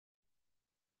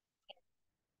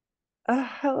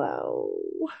Hello.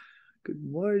 Good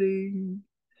morning.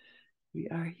 We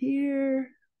are here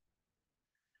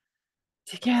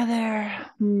together.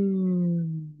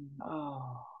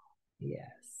 Oh, yes.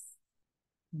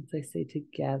 Once I say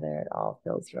together, it all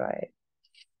feels right.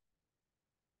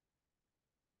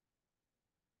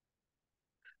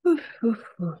 Oof, oof,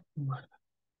 oof.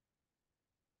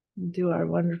 Do our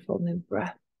wonderful new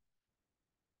breath.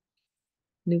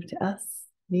 New to us.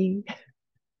 Me.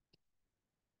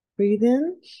 Breathe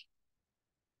in.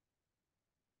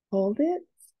 Hold it.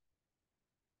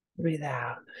 Breathe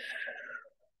out.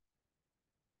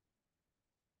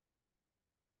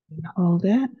 And hold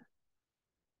it.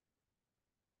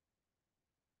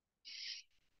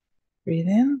 Breathe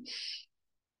in.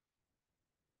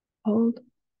 Hold.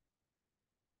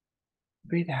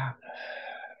 Breathe out.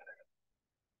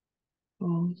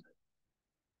 Hold.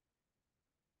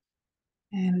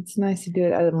 And it's nice to do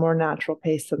it at a more natural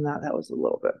pace than that. That was a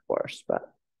little bit forced,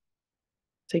 but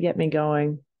to get me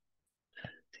going,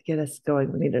 to get us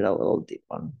going, we needed a little deep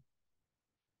one.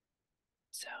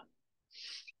 So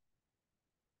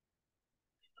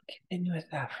we'll continue with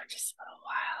that for just a little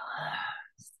while.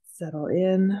 Settle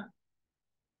in.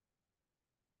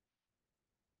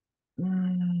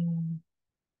 Mm.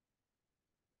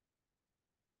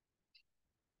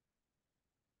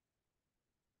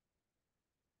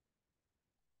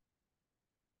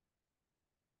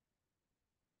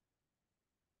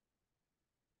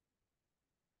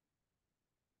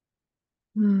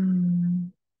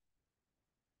 Mm.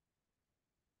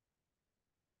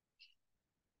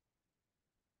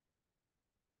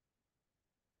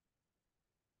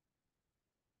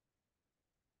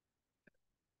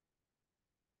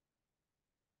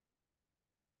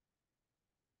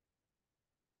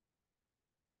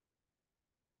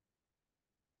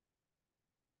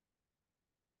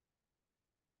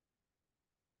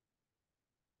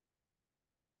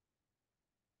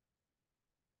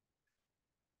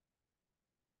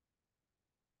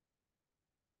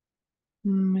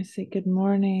 I say good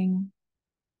morning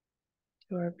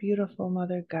to our beautiful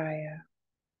Mother Gaia.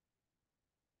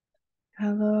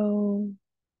 Hello.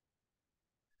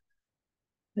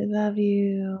 We love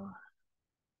you.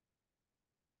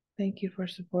 Thank you for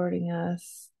supporting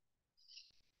us.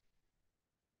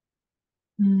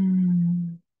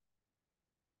 Mm.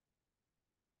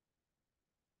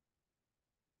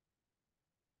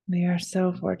 We are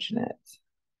so fortunate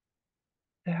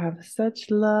to have such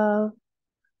love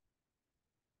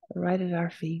right at our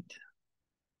feet.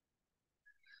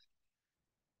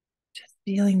 Just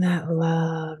feeling that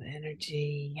love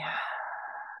energy.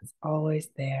 It's always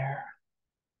there.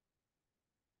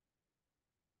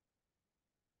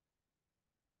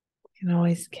 You can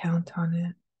always count on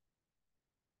it.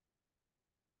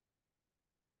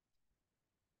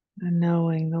 And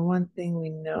knowing the one thing we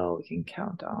know we can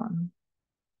count on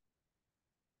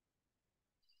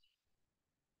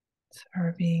is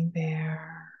her being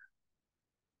there.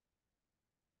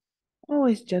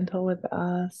 Always gentle with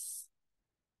us.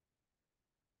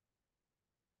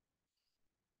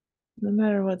 No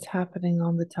matter what's happening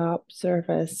on the top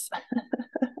surface.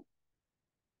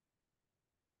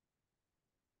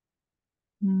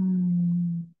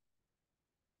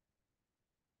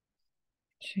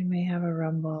 She may have a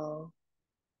rumble.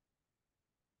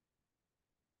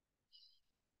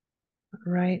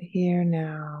 Right here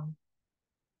now,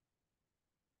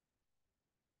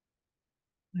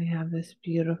 we have this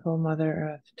beautiful Mother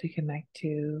Earth to connect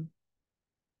to.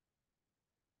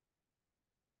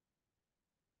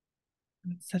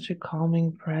 It's such a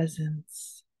calming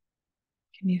presence.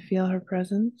 Can you feel her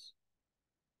presence?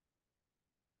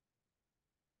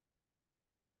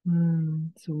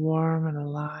 It's warm and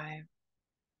alive.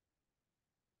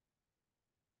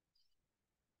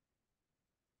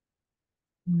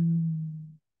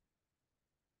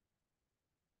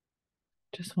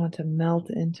 Just want to melt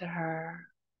into her.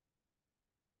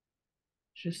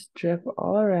 Just drip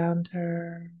all around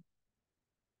her.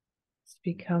 Just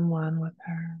become one with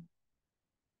her.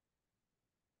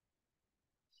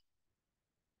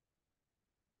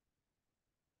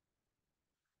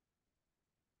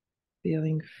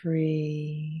 Feeling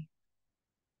free.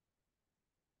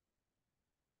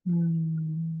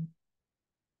 Knowing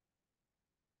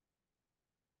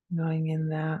in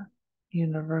that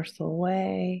universal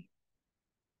way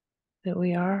that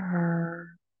we are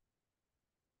her.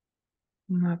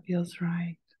 And that feels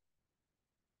right.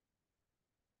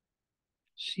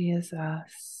 She is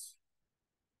us.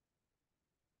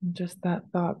 And just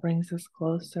that thought brings us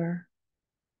closer.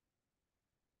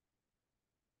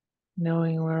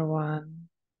 Knowing we're one.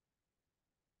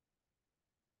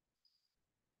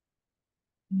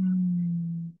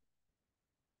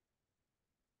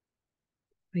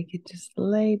 We could just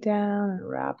lay down and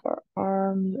wrap our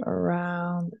arms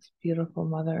around this beautiful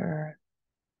Mother Earth.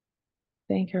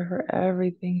 Thank her for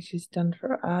everything she's done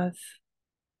for us.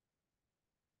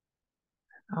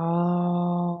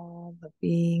 All the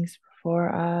beings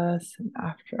before us and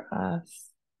after us.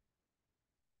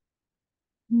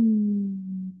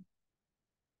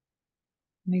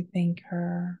 We thank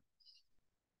her.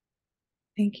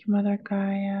 Thank you, Mother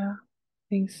Gaia,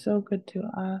 being so good to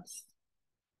us.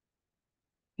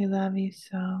 We love you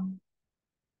so.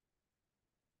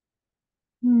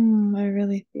 I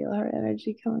really feel her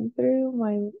energy coming through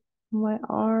my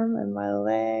arm and my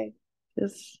leg.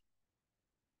 Just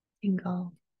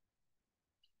tingle.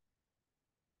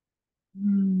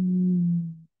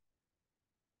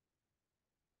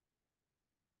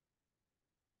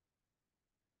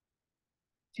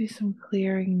 Do some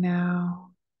clearing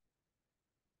now.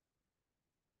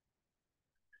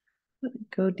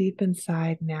 Go deep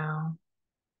inside now.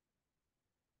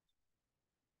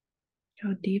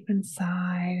 Go deep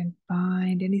inside and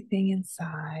find anything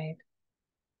inside.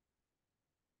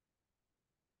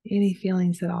 Any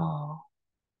feelings at all.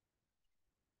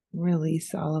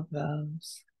 Release all of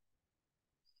those.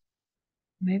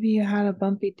 Maybe you had a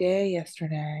bumpy day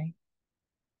yesterday.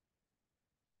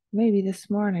 Maybe this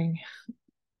morning.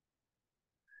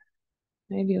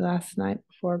 Maybe last night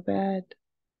before bed.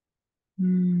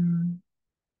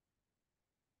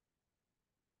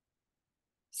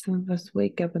 Some of us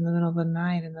wake up in the middle of the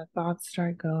night and the thoughts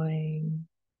start going.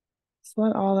 Just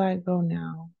let all that go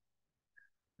now.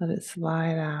 Let it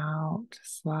slide out,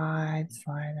 slide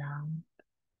out.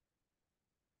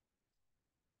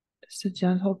 Just a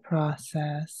gentle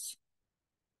process.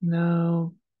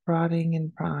 No prodding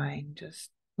and prying.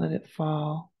 Just let it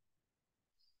fall.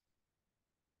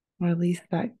 Release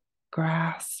that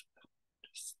grasp.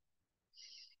 Just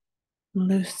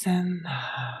loosen.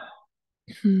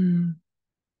 Isn't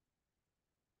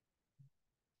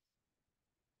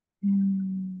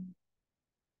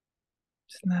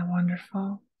that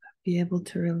wonderful? Be able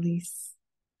to release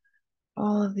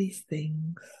all of these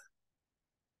things.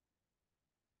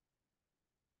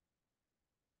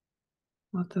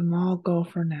 Let them all go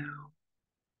for now.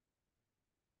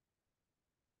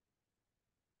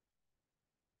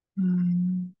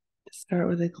 Start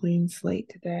with a clean slate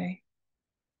today.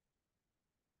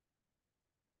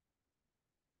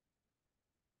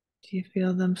 Do you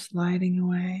feel them sliding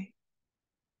away?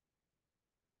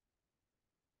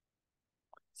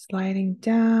 Sliding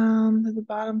down to the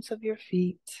bottoms of your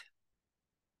feet.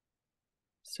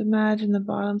 Just imagine the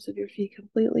bottoms of your feet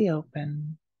completely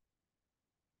open.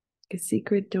 Like a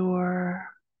secret door.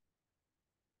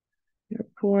 You're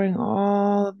pouring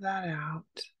all of that out.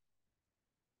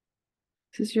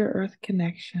 This is your earth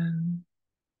connection.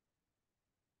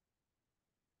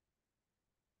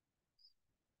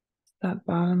 That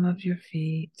bottom of your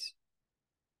feet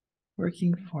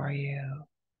working for you.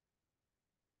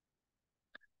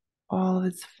 All of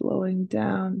it's flowing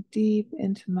down deep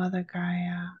into Mother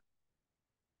Gaia.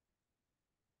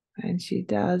 And she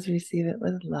does receive it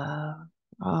with love,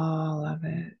 all of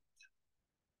it.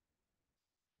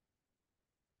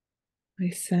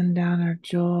 We send down our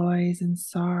joys and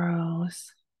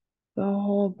sorrows, the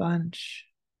whole bunch.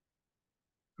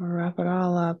 We'll wrap it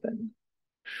all up and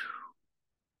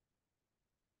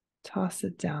toss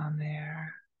it down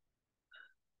there.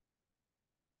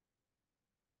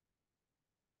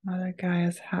 Mother Gaia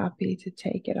is happy to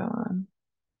take it on.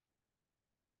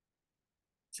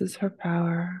 This is her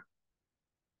power.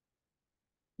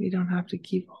 We don't have to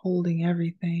keep holding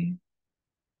everything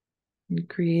and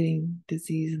creating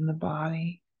disease in the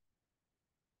body.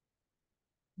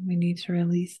 We need to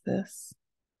release this.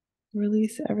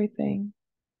 Release everything.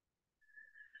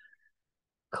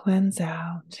 Cleanse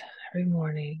out every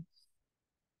morning.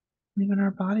 Even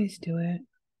our bodies do it.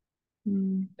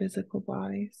 Physical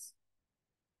bodies.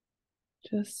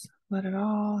 Just let it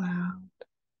all out.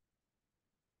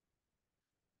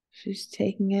 She's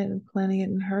taking it and planting it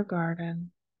in her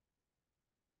garden.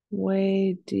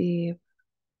 Way deep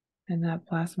in that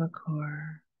plasma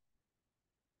core.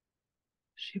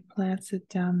 She plants it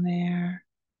down there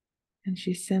and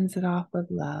she sends it off with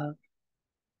love.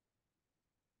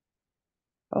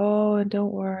 Oh, and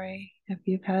don't worry if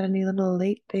you've had any little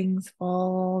late things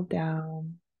fall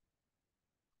down.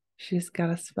 She's got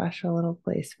a special little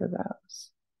place for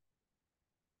those.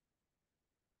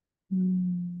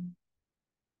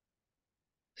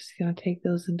 She's going to take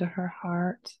those into her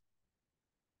heart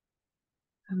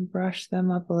and brush them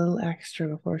up a little extra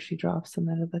before she drops them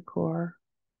into the core.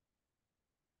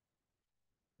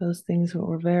 Those things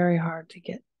were very hard to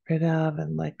get rid of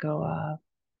and let go of.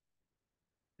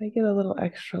 They get a little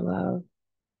extra love.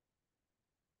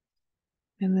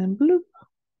 And then bloop,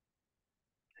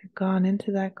 they've gone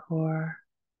into that core.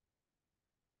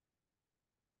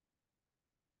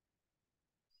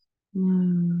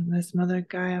 This Mother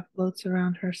Gaia floats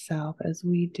around herself as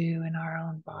we do in our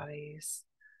own bodies,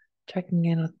 checking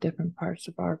in with different parts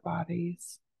of our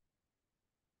bodies.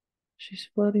 She's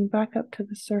floating back up to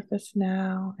the surface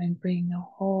now and bringing a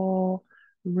whole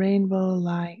rainbow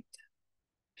light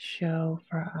show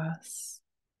for us.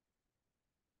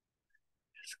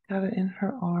 She's got it in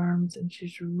her arms and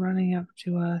she's running up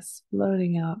to us,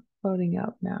 floating up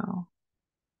now.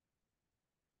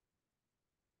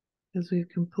 Because we've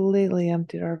completely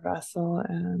emptied our vessel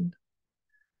and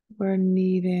we're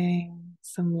needing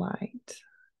some light.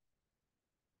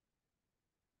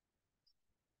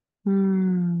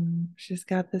 She's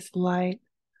got this light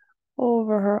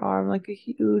over her arm like a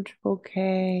huge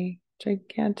bouquet,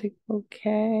 gigantic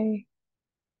bouquet.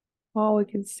 All we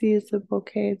can see is the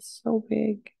bouquet. It's so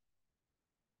big.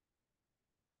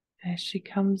 As she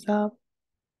comes up,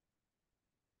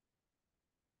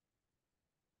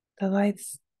 the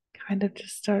lights kind of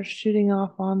just start shooting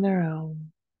off on their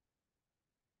own,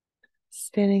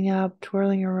 spinning up,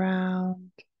 twirling around,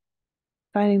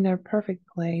 finding their perfect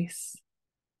place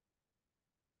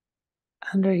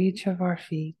under each of our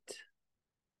feet,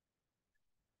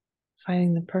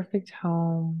 finding the perfect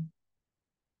home.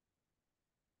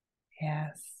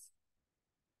 Yes.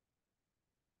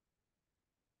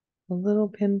 The little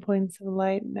pinpoints of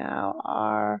light now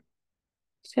are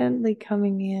gently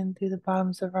coming in through the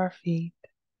bottoms of our feet.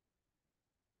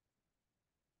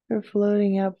 They're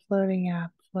floating up, floating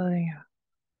up, floating up.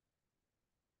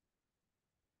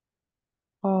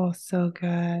 Oh, so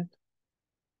good.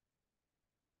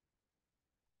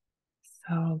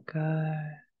 So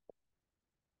good.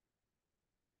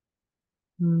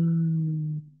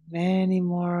 Many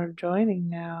more are joining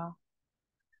now.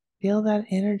 Feel that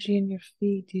energy in your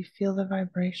feet. Do you feel the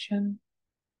vibration?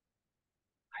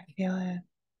 I feel it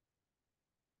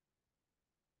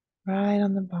right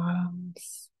on the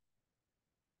bottoms.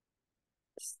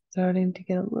 Starting to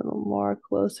get a little more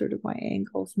closer to my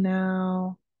ankles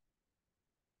now.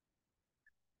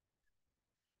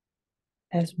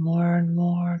 As more and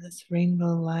more of this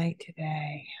rainbow light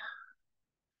today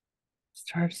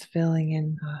starts filling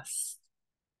in us.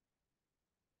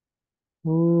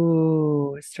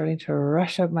 Ooh, it's starting to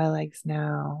rush up my legs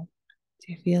now.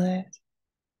 Do you feel it?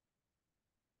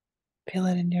 Feel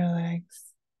it in your legs.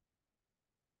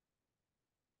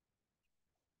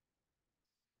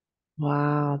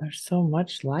 Wow, there's so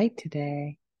much light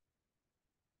today.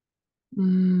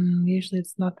 Usually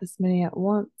it's not this many at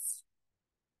once.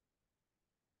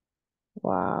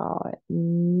 Wow, I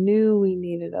knew we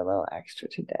needed a little extra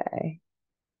today.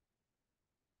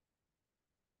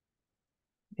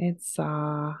 It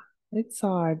saw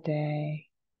our day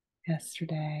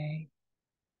yesterday.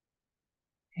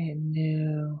 It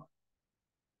knew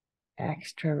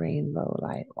extra rainbow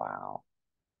light. Wow.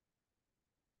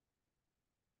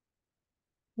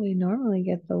 We normally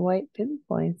get the white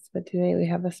pinpoints, but today we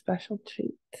have a special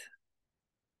treat.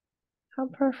 How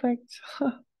perfect.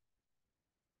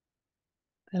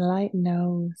 The light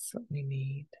knows what we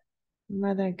need.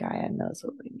 Mother Gaia knows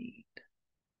what we need.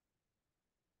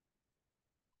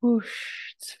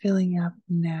 Whoosh, it's filling up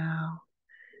now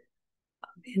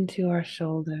into our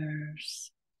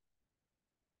shoulders.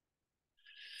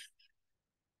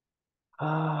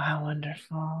 Oh, how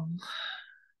wonderful.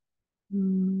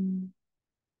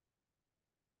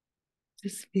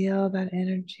 Just feel that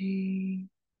energy.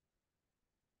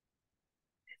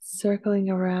 It's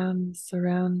circling around,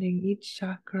 surrounding each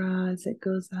chakra as it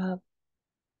goes up.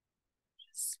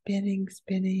 Just spinning,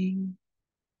 spinning.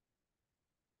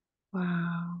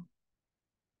 Wow.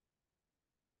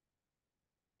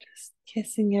 Just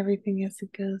kissing everything as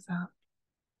it goes up.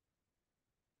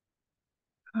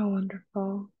 How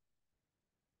wonderful.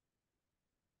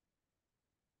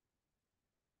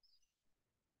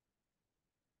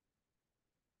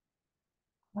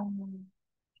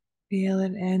 Feel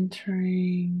it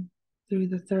entering through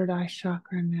the third eye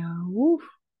chakra now. Woof.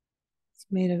 It's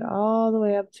made it all the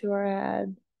way up to our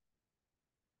head.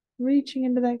 Reaching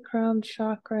into that crown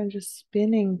chakra and just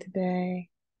spinning today.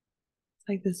 It's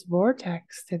like this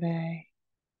vortex today.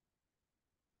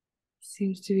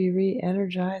 Seems to be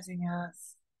re-energizing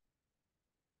us.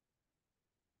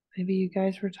 Maybe you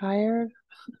guys were tired?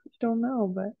 I don't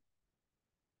know, but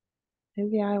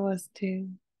maybe I was too.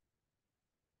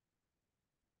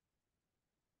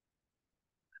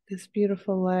 This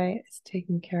beautiful light is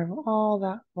taking care of all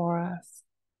that for us.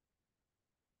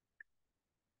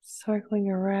 Circling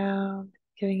around,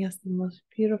 giving us the most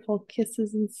beautiful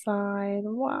kisses inside.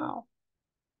 Wow.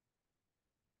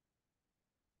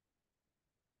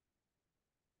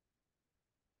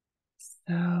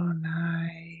 So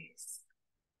nice.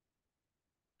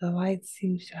 The light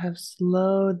seems to have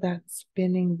slowed that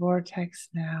spinning vortex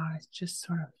now. It's just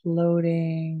sort of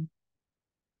floating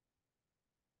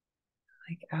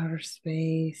like outer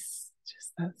space.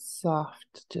 Just that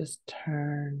soft, just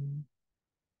turn.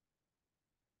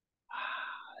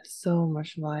 Wow, so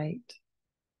much light.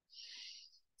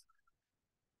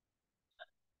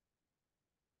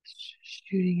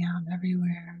 Shooting out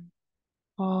everywhere.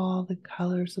 All the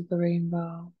colors of the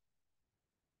rainbow.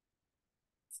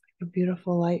 It's like a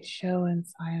beautiful light show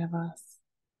inside of us.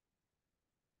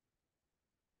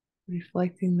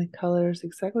 Reflecting the colors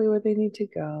exactly where they need to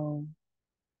go.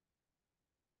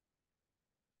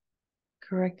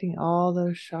 Correcting all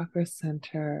those chakra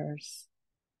centers.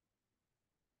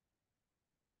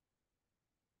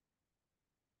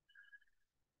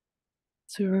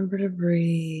 So remember to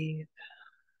breathe.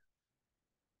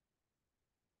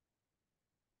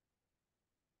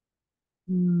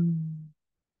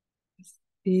 Just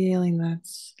feeling that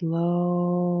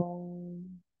slow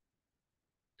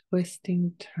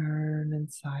twisting turn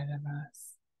inside of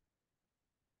us.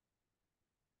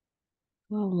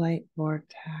 A little light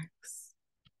vortex.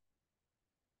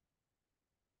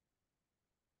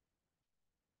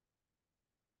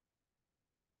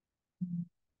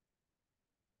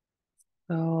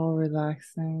 So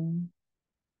relaxing.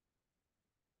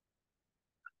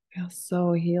 Feels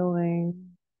so healing.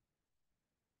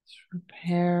 Just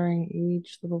repairing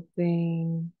each little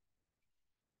thing.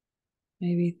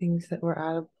 Maybe things that were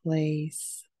out of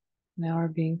place now are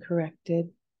being corrected.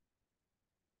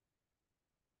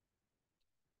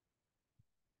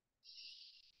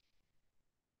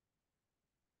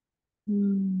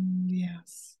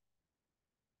 Yes.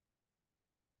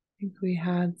 I think we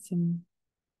had some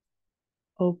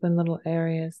open little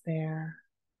areas there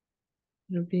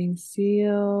that are being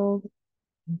sealed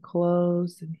and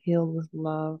closed and healed with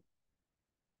love.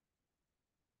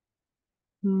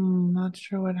 Not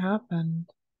sure what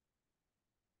happened,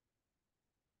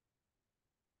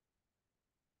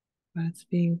 but it's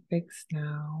being fixed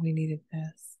now. We needed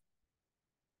this.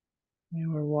 We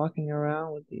were walking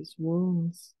around with these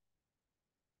wounds.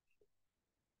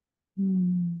 I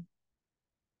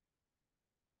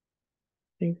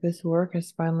think this work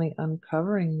is finally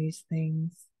uncovering these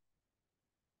things.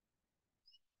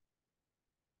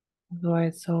 That's why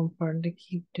it's so important to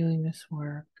keep doing this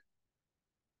work.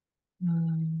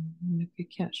 And if you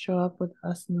can't show up with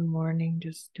us in the morning,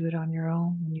 just do it on your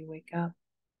own when you wake up.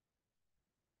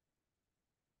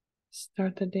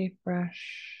 Start the day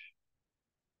fresh.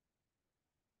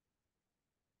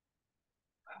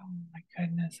 Oh my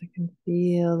goodness, I can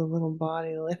feel the little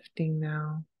body lifting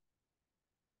now.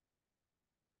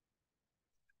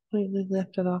 Completely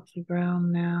lifted off the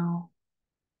ground now.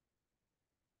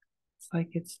 It's like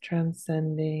it's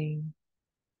transcending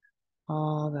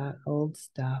all that old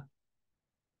stuff.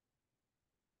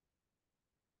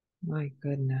 My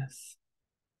goodness.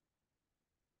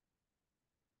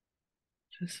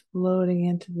 Just floating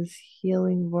into this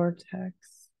healing vortex.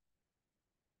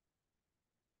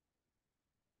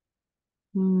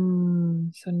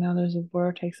 So now there's a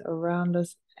vortex around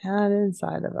us and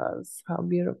inside of us. How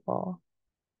beautiful.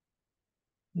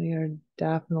 We are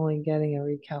definitely getting a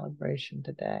recalibration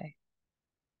today.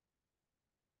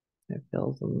 It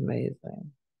feels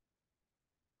amazing.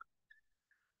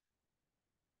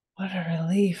 What a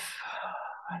relief.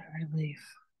 What a relief.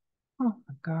 Oh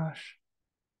my gosh.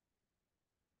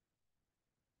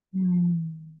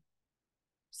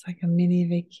 It's like a mini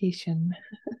vacation.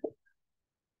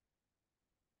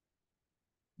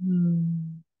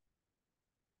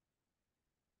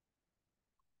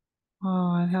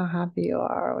 Oh, and how happy you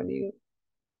are when you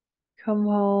come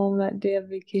home that day of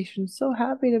vacation. So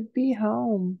happy to be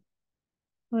home.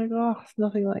 Like, oh, it's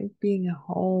nothing like being at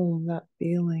home, that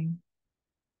feeling.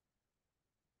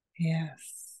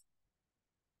 Yes,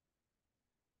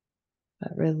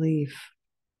 that relief.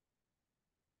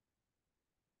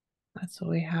 That's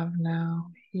what we have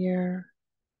now here,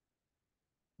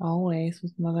 always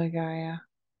with Mother Gaia.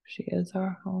 She is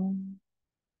our home.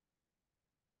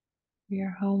 We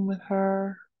are home with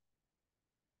her.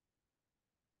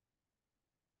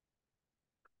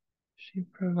 She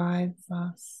provides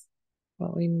us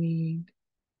what we need.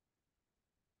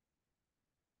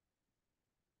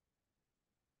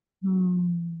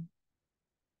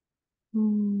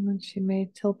 And she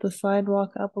may tilt the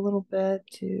sidewalk up a little bit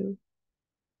to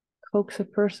coax a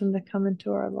person to come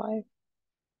into our life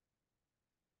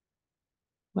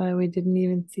that we didn't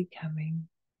even see coming.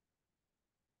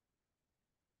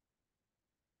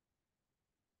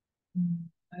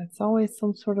 It's always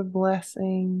some sort of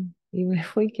blessing, even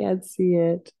if we can't see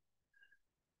it.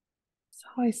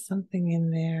 There's always something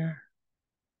in there.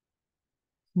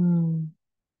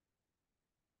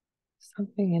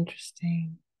 Something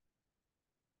interesting.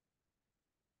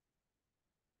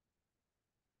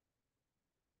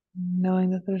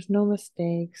 Knowing that there's no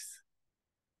mistakes.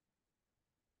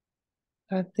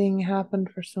 That thing happened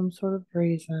for some sort of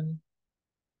reason.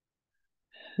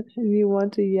 And you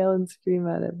want to yell and scream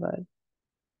at it, but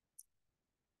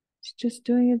it's just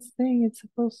doing its thing it's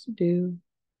supposed to do.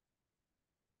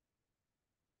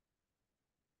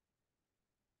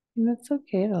 And it's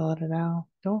okay to let it out.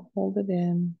 Don't hold it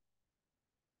in.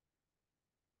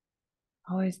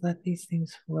 Always let these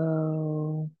things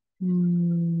flow.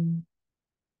 Flow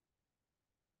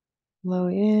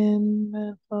in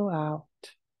and flow out.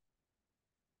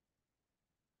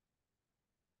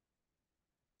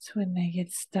 So when they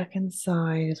get stuck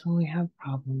inside is when we have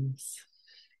problems.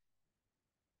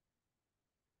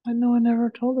 But no one ever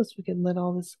told us we could let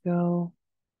all this go.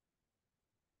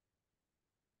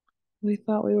 We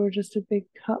thought we were just a big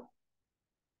cup.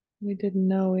 We didn't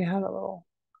know we had a little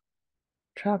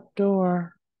trap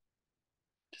door.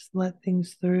 Just let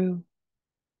things through.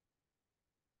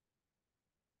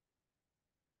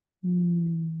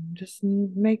 Just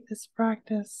make this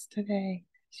practice today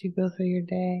as you go through your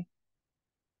day.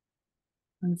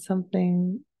 When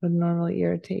something would normally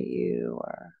irritate you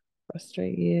or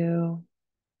frustrate you,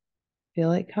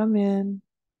 feel it come in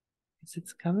as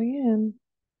it's coming in.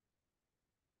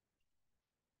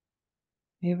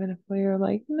 Even if we're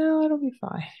like, no, it'll be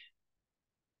fine.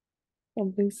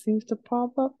 Something seems to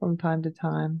pop up from time to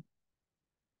time.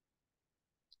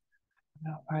 I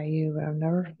don't know about you, but I'm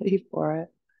never ready for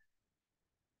it.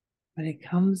 But it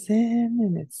comes in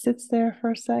and it sits there for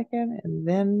a second and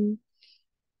then,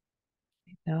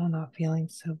 not feeling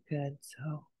so good.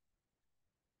 So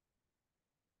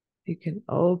you can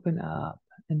open up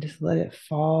and just let it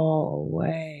fall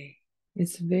away.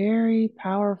 It's very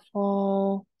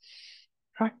powerful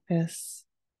practice.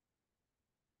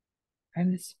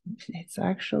 And it's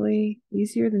actually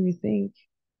easier than you think.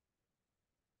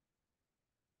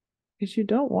 Because you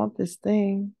don't want this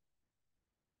thing.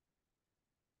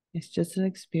 It's just an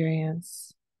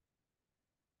experience.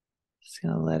 Just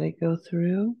gonna let it go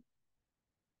through.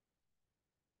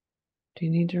 Do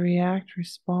you need to react,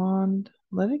 respond?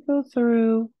 Let it go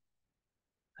through.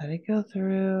 Let it go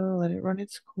through. Let it run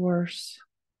its course.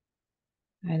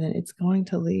 And then it's going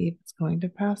to leave. It's going to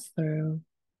pass through.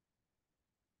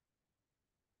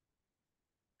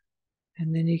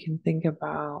 And then you can think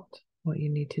about what you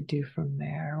need to do from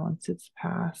there once it's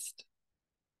passed.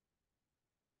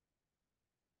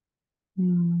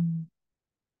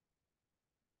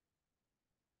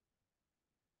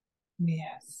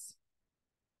 Yes.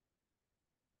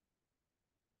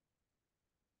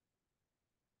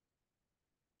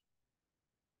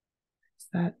 It's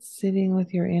that sitting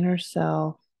with your inner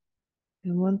self.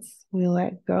 And once we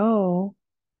let go,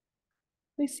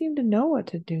 we seem to know what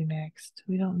to do next.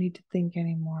 We don't need to think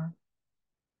anymore.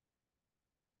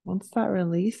 Once that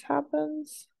release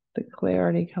happens, the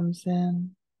clarity comes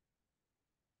in.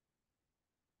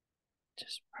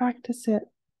 Just practice it,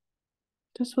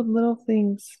 just with little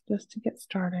things, just to get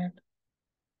started.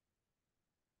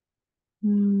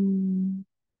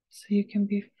 So you can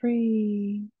be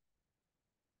free,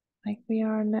 like we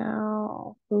are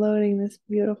now, floating this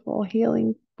beautiful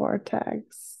healing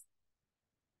vortex,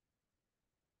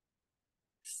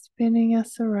 spinning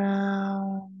us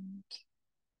around,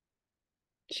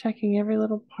 checking every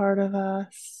little part of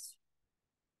us,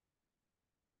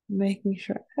 making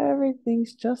sure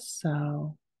everything's just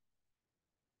so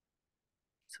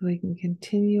we can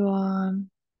continue on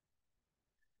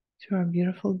to our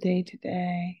beautiful day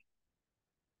today.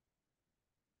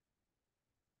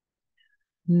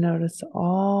 Notice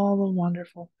all the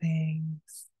wonderful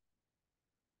things.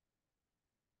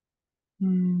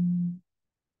 And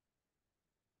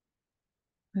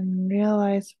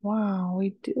realize, wow,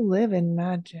 we do live in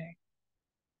magic.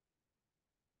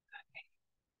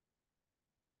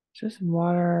 Just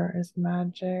water is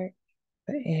magic.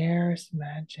 The air is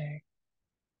magic.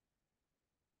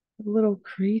 The little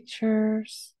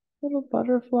creatures, little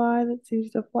butterfly that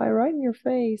seems to fly right in your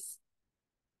face.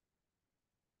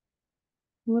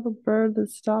 A little bird that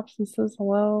stops and says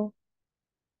hello.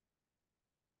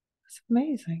 It's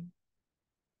amazing.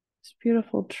 This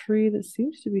beautiful tree that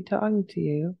seems to be talking to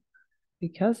you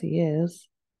because he is.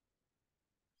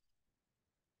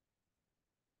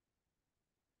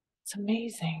 It's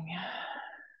amazing.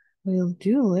 We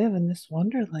do live in this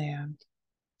wonderland.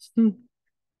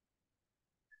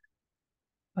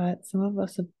 But some of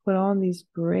us have put on these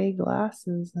gray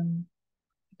glasses and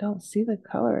don't see the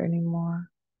color anymore.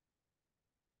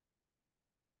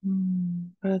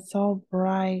 But it's all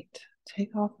bright.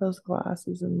 Take off those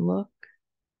glasses and look,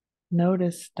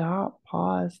 notice, stop,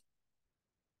 pause.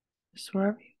 Just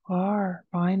wherever you are,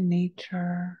 find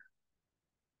nature.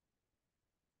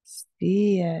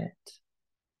 See it.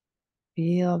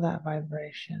 Feel that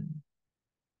vibration.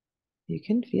 You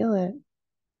can feel it.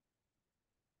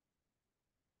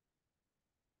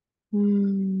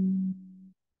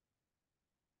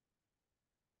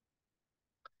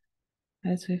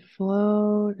 As we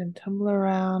float and tumble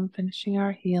around, finishing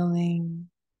our healing,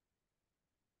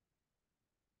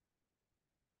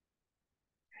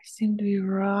 I seem to be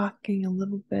rocking a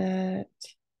little bit,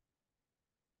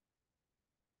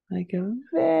 like a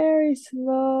very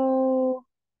slow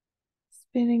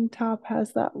spinning top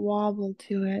has that wobble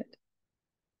to it.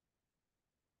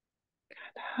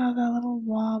 Have that little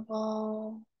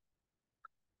wobble.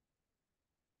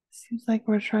 Seems like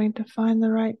we're trying to find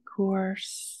the right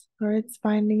course, or it's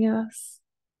finding us.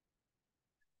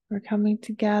 We're coming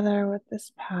together with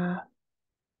this path.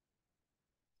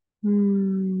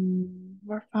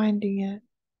 We're finding it.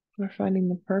 We're finding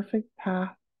the perfect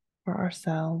path for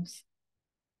ourselves.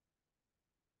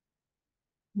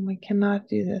 And we cannot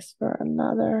do this for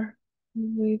another.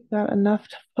 We've got enough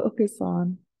to focus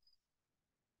on.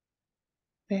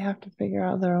 They have to figure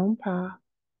out their own path.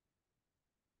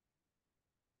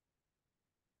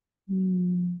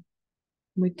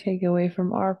 We take away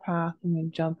from our path and we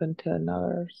jump into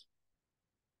another's.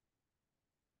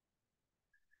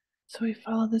 So we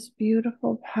follow this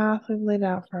beautiful path we've laid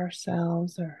out for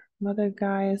ourselves, or Mother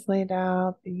Gaia is laid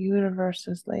out, the universe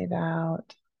is laid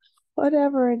out,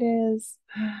 whatever it is.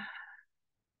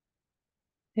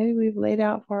 Maybe we've laid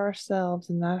out for ourselves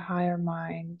in that higher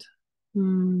mind.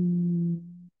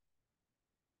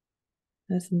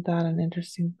 Isn't that an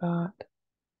interesting thought?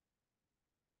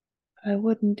 But I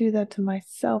wouldn't do that to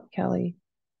myself, Kelly.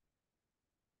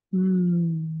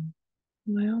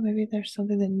 Well, maybe there's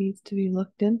something that needs to be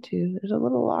looked into. There's a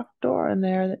little locked door in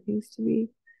there that needs to be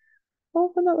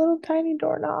open, that little tiny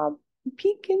doorknob.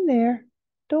 Peek in there.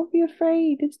 Don't be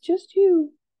afraid. It's just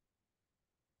you.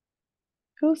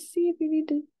 Go see if you need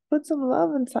to put some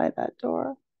love inside that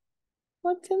door.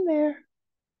 What's in there?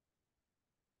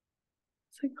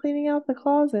 It's like cleaning out the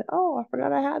closet. Oh, I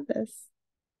forgot I had this.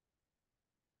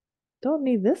 Don't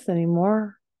need this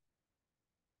anymore.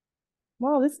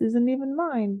 Wow, this isn't even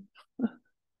mine.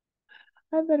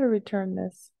 I better return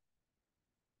this.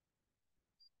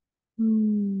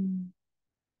 Some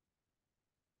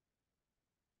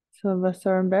of us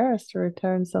are embarrassed to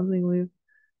return something we've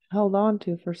held on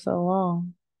to for so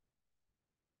long.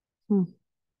 And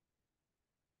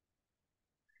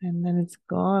then it's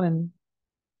gone, and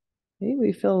maybe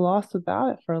we feel lost without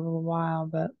it for a little while,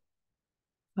 but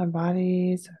our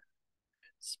bodies,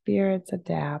 spirits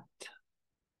adapt.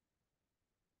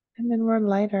 And then we're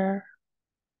lighter.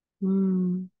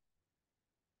 Oh,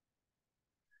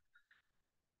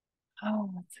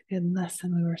 that's a good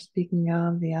lesson we were speaking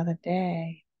of the other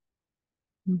day.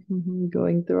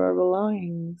 Going through our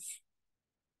belongings,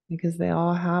 because they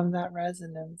all have that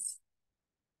resonance.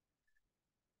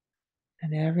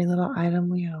 And every little item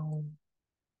we own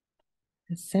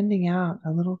is sending out a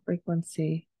little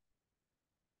frequency.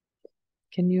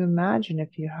 Can you imagine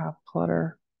if you have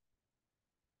clutter?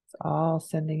 It's all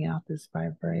sending out this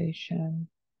vibration.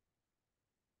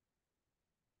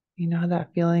 You know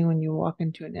that feeling when you walk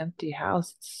into an empty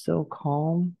house, it's so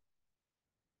calm.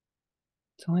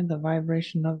 It's only the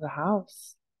vibration of the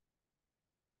house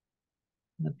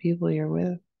and the people you're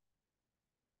with.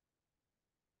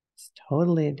 It's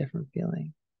totally a different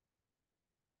feeling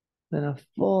than a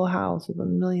full house with a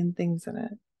million things in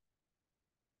it.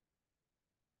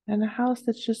 And a house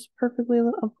that's just perfectly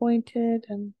appointed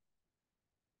and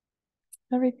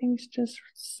everything's just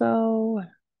so.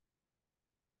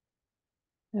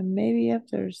 And maybe if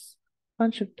there's a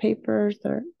bunch of papers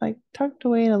that are like tucked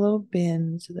away in a little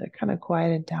bin, so they're kind of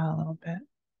quieted down a little bit.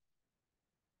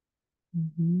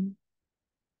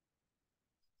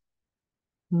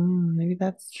 Maybe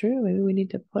that's true. Maybe we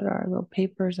need to put our little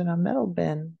papers in a metal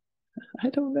bin. I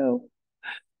don't know.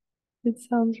 It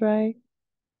sounds right.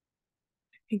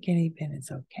 I think any bin is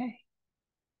okay.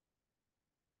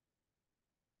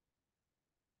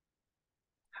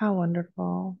 How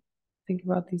wonderful. Think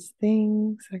about these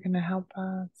things that are going to help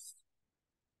us.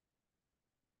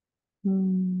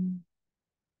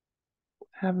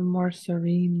 Have a more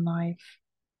serene life.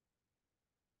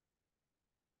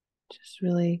 Just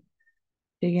really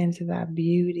dig into that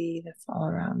beauty that's all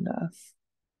around us.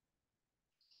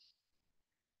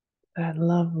 That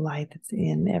love light that's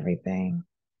in everything.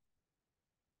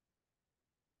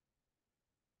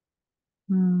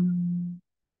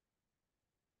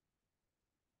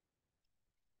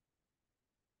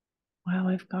 Well,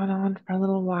 we've gone on for a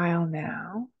little while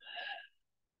now.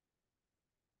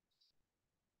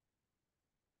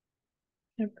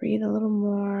 I'm gonna breathe a little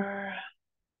more.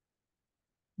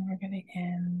 And we're gonna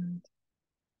end.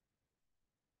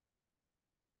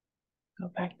 Go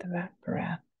back to that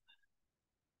breath.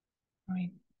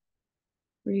 Right.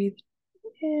 Breathe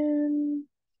in.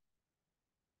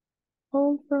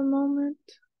 Hold for a moment.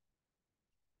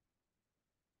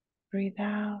 Breathe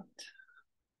out.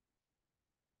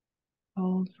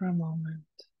 Hold for a moment.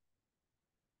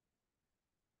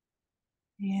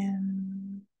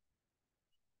 In.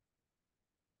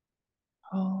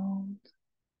 Hold.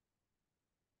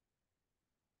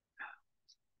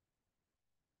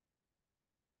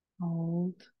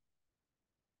 Hold.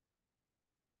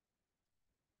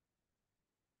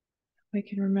 We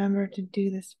can remember to do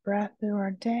this breath through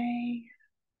our day.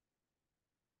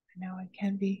 I know it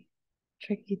can be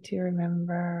tricky to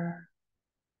remember,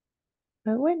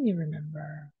 but when you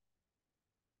remember,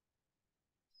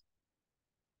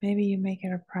 maybe you make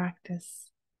it a practice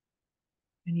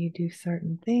when you do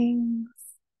certain things,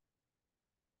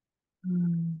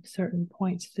 certain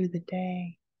points through the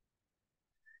day.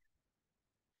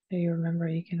 So you remember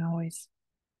you can always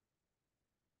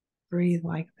breathe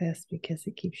like this because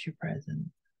it keeps you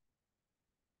present.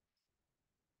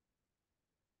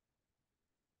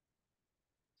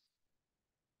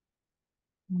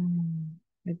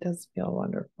 It does feel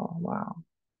wonderful. Wow.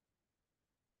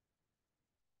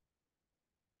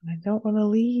 And I don't want to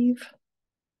leave.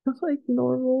 Like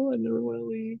normal. I never want to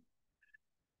leave.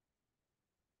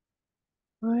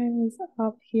 Time is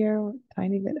up here, a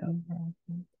tiny bit over.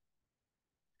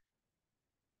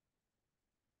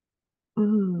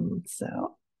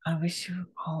 So I wish you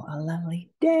all a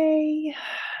lovely day.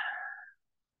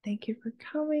 Thank you for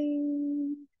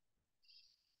coming.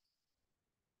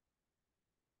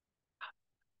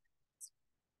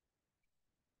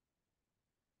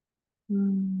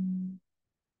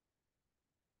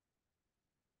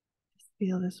 Just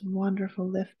feel this wonderful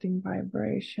lifting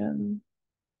vibration.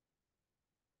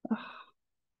 Oh,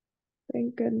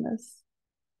 thank goodness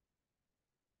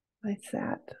I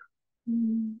sat.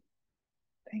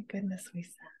 Thank goodness we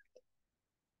sat.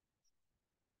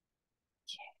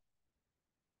 Okay.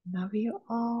 Love you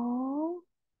all.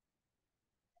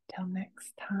 Until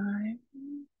next time.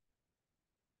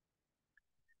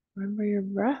 Remember your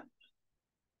breath.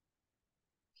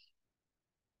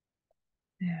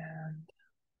 And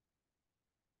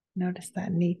notice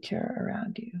that nature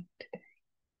around you today.